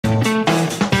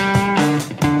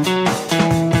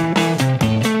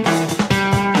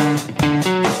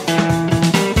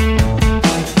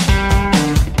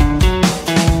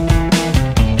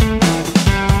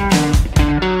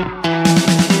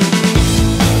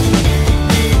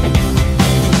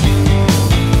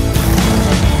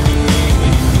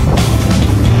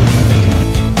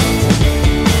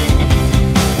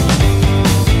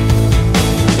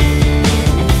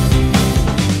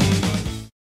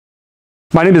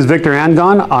My name is Victor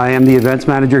Angon. I am the events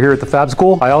manager here at the Fab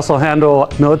School. I also handle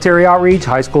military outreach,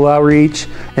 high school outreach,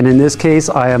 and in this case,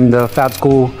 I am the Fab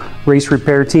School race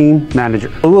repair team manager.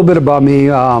 A little bit about me,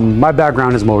 my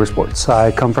background is motorsports.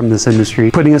 I come from this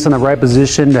industry, putting us in the right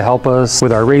position to help us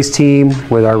with our race team,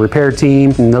 with our repair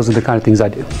team, and those are the kind of things I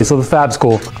do. So the Fab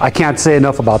School, I can't say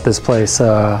enough about this place.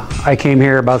 I came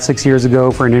here about 6 years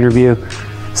ago for an interview,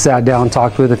 sat down,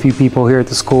 talked with a few people here at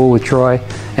the school with Troy,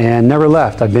 and never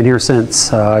left. I've been here since.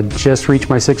 Just reached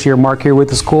my 6-year mark here with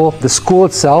the school. The school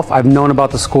itself, I've known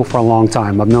about the school for a long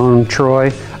time. I've known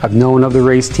Troy, I've known of the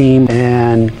race team,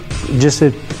 and just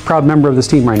a proud member of this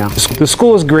team right now. The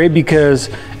school is great because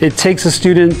it takes a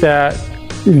student that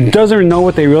doesn't know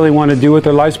what they really want to do with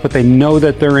their lives, but they know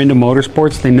that they're into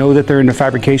motorsports, they know that they're into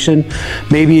fabrication,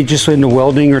 maybe just into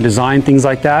welding or design, things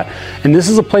like that. And this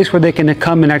is a place where they can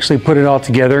come and actually put it all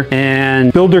together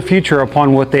and build their future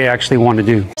upon what they actually want to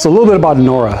do. So a little bit about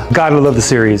NORRA. Gotta love the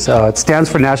series. It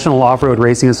stands for National Off-Road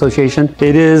Racing Association.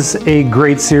 It is a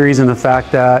great series in the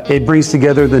fact that it brings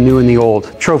together the new and the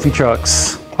old. Trophy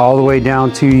trucks, all the way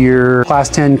down to your Class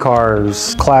 10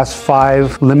 cars, Class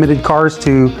 5 limited cars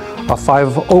to a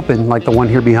 5 open like the one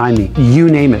here behind me. You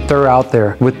name it, they're out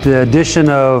there. With the addition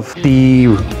of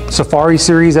the Safari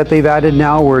series that they've added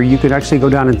now, where you can actually go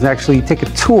down and actually take a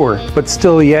tour, but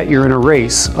still yet you're in a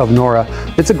race of NORRA,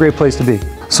 it's a great place to be.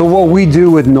 So what we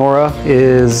do with NORRA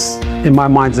is, in my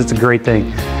mind, it's a great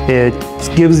thing. It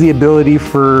gives the ability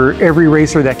for every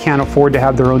racer that can't afford to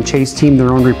have their own chase team, their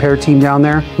own repair team down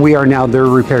there. We are now their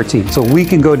repair team. So we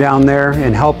can go down there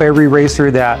and help every racer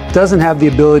that doesn't have the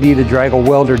ability to drag a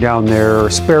welder down there or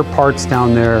spare parts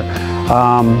down there,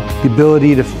 the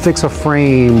ability to fix a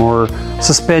frame or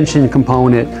suspension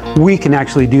component. We can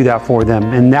actually do that for them.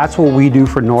 And that's what we do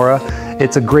for NORRA.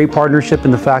 It's a great partnership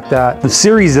in the fact that the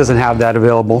series doesn't have that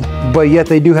available, but yet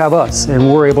they do have us,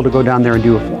 and we're able to go down there and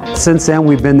do it for them. Since then,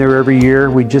 we've been there every year.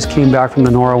 We just came back from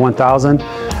the NORRA 1000,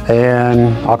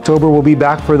 and October we'll be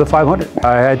back for the 500.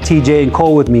 I had TJ and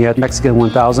Cole with me at Mexican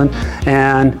 1000,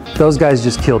 and those guys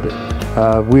just killed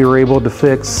it. We were able to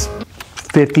fix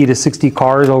 50 to 60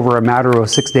 cars over a matter of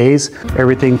 6 days.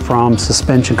 Everything from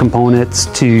suspension components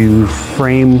to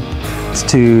frame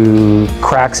to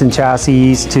cracks in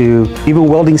chassis to even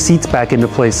welding seats back into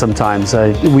place sometimes.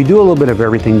 We do a little bit of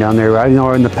everything down there. I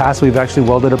know in the past we've actually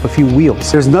welded up a few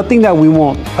wheels. There's nothing that we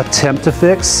won't attempt to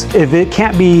fix. If it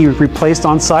can't be replaced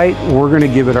on site, we're going to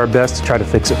give it our best to try to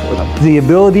fix it for them. The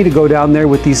ability to go down there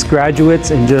with these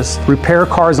graduates and just repair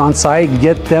cars on site,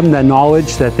 get them the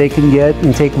knowledge that they can get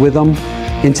and take with them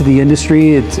into the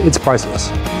industry, it's priceless.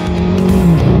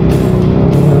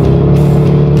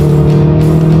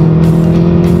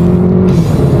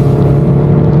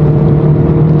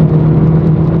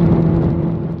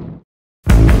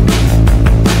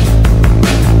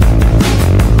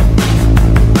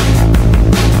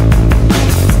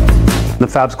 The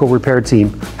Fab School repair team.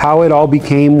 How it all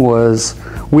became was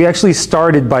we actually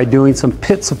started by doing some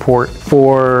pit support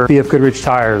for BF Goodrich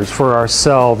tires for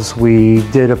ourselves. We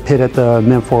did a pit at the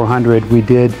Mint 400. We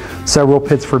did several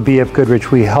pits for BF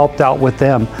Goodrich. We helped out with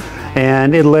them.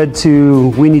 And it led to,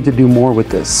 we need to do more with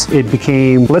this. It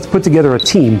became, let's put together a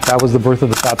team. That was the birth of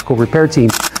the Fab School repair team.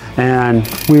 And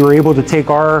we were able to take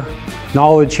our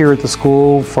knowledge here at the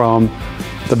school from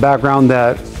the background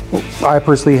that I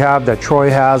personally have, that Troy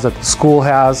has, that the school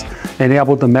has, and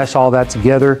able to mesh all that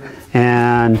together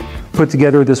and put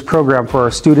together this program for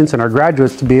our students and our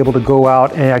graduates to be able to go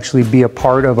out and actually be a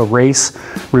part of a race,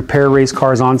 repair race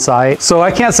cars on site. So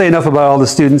I can't say enough about all the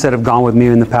students that have gone with me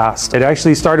in the past. It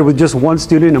actually started with just one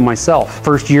student and myself.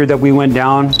 First year that we went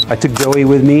down, I took Joey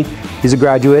with me. He's a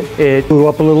graduate. It blew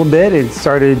up a little bit. It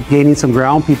started gaining some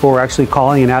ground. People were actually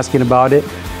calling and asking about it.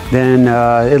 Then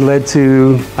it led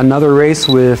to another race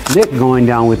with Nick going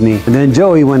down with me. And then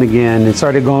Joey went again and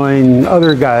started going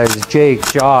other guys, Jake,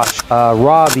 Josh,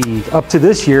 Robbie. Up to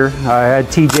this year, I had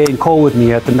TJ and Cole with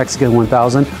me at the Mexican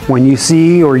 1000. When you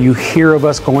see or you hear of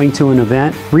us going to an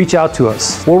event, reach out to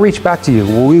us. We'll reach back to you.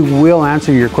 We will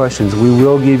answer your questions. We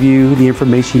will give you the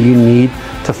information you need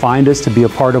to find us, to be a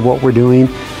part of what we're doing.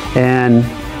 And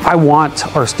I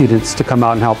want our students to come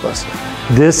out and help us.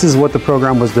 This is what the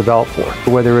program was developed for.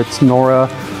 Whether it's NORRA,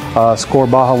 Score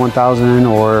Baja 1000,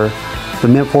 or the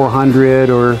Mint 400,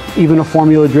 or even a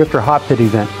Formula Drift or Hot Pit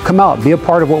event. Come out, be a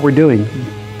part of what we're doing.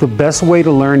 The best way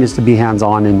to learn is to be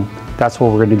hands-on, and that's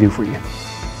what we're going to do for you.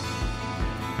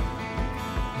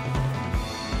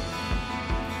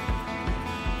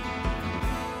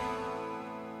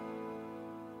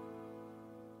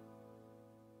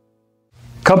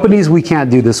 Companies we can't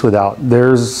do this without.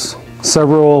 There's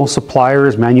several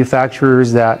suppliers,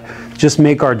 manufacturers that just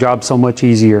make our job so much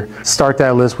easier. Start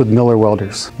that list with Miller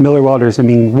Welders. Miller Welders, I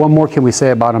mean, what more can we say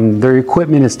about them? Their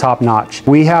equipment is top notch.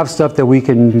 We have stuff that we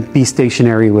can be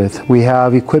stationary with. We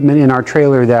have equipment in our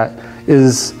trailer that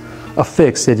is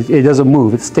affixed. It doesn't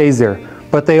move, it stays there.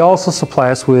 But they also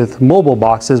supply us with mobile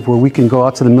boxes where we can go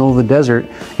out to the middle of the desert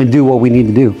and do what we need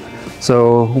to do.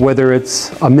 So whether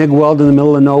it's a MIG weld in the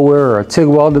middle of nowhere, or a TIG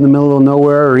weld in the middle of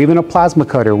nowhere, or even a plasma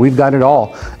cutter, we've got it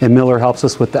all, and Miller helps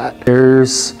us with that.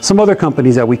 There's some other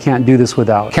companies that we can't do this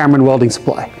without. Cameron Welding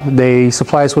Supply. They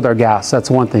supply us with our gas, that's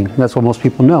one thing, that's what most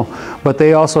people know. But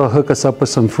they also hook us up with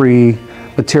some free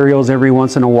materials every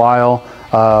once in a while,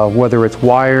 whether it's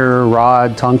wire,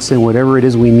 rod, tungsten, whatever it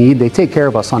is we need, they take care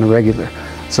of us on a regular.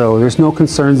 So there's no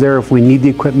concerns there. If we need the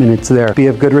equipment, it's there.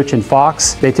 BF Goodrich and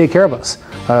Fox, they take care of us.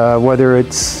 Whether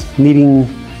it's needing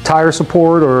tire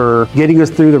support or getting us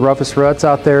through the roughest ruts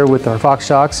out there with our Fox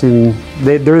shocks, and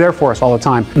they're there for us all the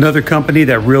time. Another company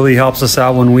that really helps us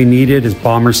out when we need it is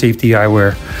Bomber Safety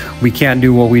Eyewear. We can't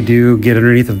do what we do, get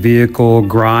underneath a vehicle,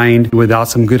 grind, without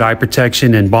some good eye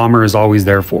protection, and Bomber is always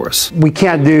there for us. We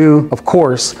can't do, of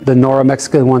course, the NORRA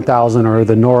Mexican 1000 or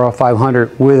the NORRA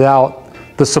 500 without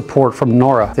the support from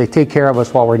NORRA. They take care of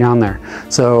us while we're down there.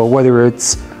 So whether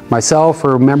it's myself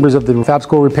or members of the Fab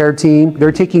School repair team,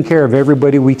 they're taking care of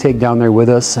everybody we take down there with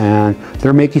us, and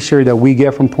they're making sure that we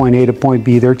get from point A to point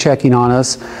B. They're checking on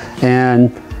us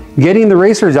and getting the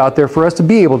racers out there for us to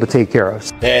be able to take care of.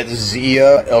 Hey, this is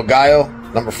El Gallo,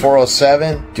 number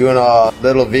 407, doing a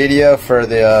little video for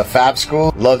the Fab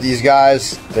School. Love these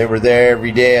guys. They were there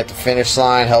every day at the finish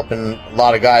line helping a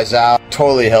lot of guys out.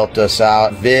 Totally helped us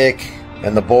out. Vic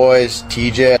and the boys,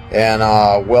 TJ,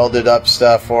 and welded up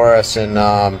stuff for us and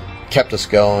kept us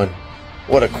going.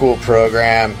 What a cool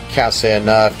program. Can't say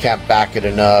enough, can't back it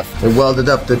enough. They welded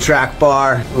up the track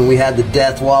bar when we had the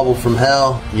death wobble from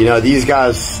hell. You know, these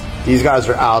guys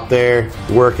are out there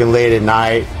working late at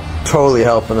night, totally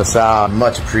helping us out.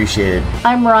 Much appreciated.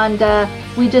 I'm Rhonda.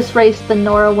 We just raced the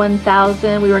NORRA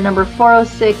 1000. We were number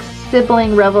 406.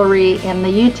 Sibling Revelry in the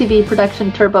UTV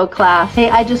production turbo class. Hey,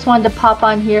 I just wanted to pop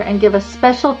on here and give a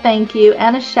special thank you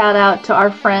and a shout out to our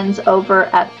friends over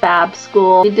at Fab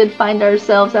School. We did find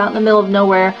ourselves out in the middle of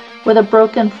nowhere with a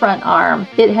broken front arm.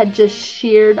 It had just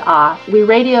sheared off. We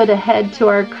radioed ahead to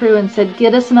our crew and said,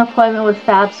 get us an appointment with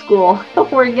Fab School.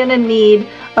 We're gonna need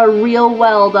a real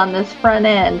weld on this front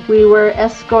end. We were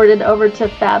escorted over to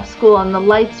Fab School and the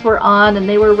lights were on and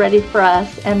they were ready for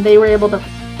us, and they were able to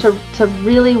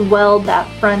really weld that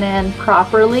front end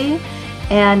properly,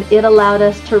 and it allowed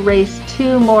us to race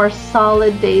 2 more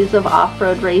solid days of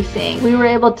off-road racing. We were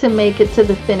able to make it to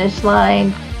the finish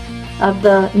line of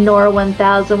the NORRA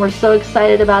 1000. We're so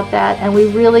excited about that, and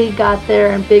we really got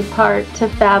there in big part to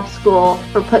Fab School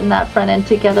for putting that front end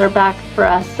together back for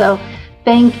us. So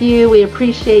thank you, we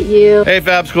appreciate you. Hey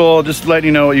Fab School, just letting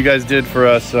you know what you guys did for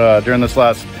us during this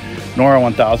last NORRA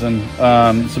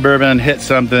 1000. Suburban hit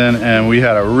something and we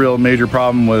had a real major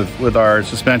problem with our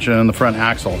suspension and the front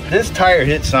axle. This tire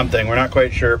hit something, we're not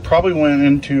quite sure. Probably went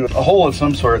into a hole of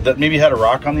some sort that maybe had a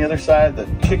rock on the other side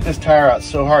that kicked this tire out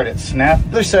so hard it snapped.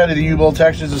 The other side of the U-bolt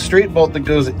actually is a straight bolt that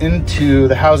goes into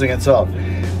the housing itself.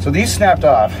 So these snapped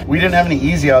off. We didn't have any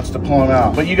easy outs to pull them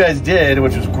out, but you guys did,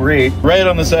 which was great. Right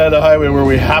on the side of the highway where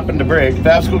we happened to brake,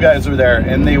 Fab School guys were there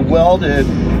and they welded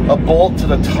a bolt to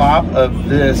the top of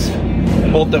this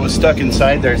bolt that was stuck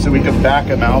inside there so we could back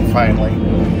them out finally.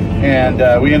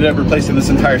 And we ended up replacing this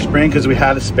entire spring because we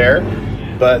had a spare.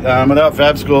 But without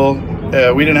Fab School,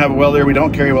 we didn't have a welder. We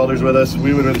don't carry welders with us.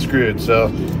 We would have been screwed. So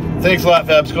thanks a lot,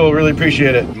 Fab School. Really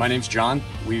appreciate it. My name's John.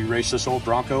 We race this old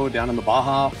Bronco down in the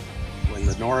Baja when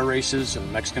the NORRA races and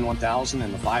the Mexican 1000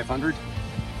 and the 500.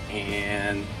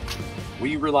 And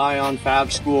we rely on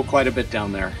Fab School quite a bit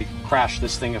down there. We crashed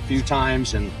this thing a few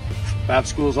times and Fab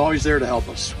School is always there to help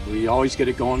us. We always get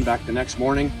it going back the next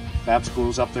morning. Fab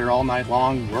School's up there all night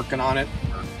long working on it,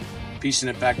 piecing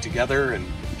it back together, and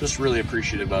just really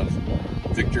appreciative of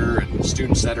Victor and the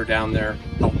students that are down there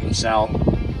helping us out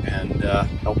and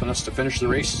helping us to finish the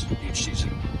race each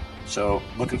season. So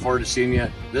looking forward to seeing you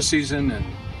this season, and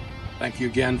thank you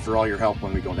again for all your help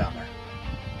when we go down there.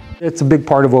 It's a big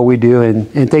part of what we do,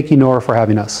 and thank you, NORRA, for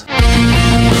having us.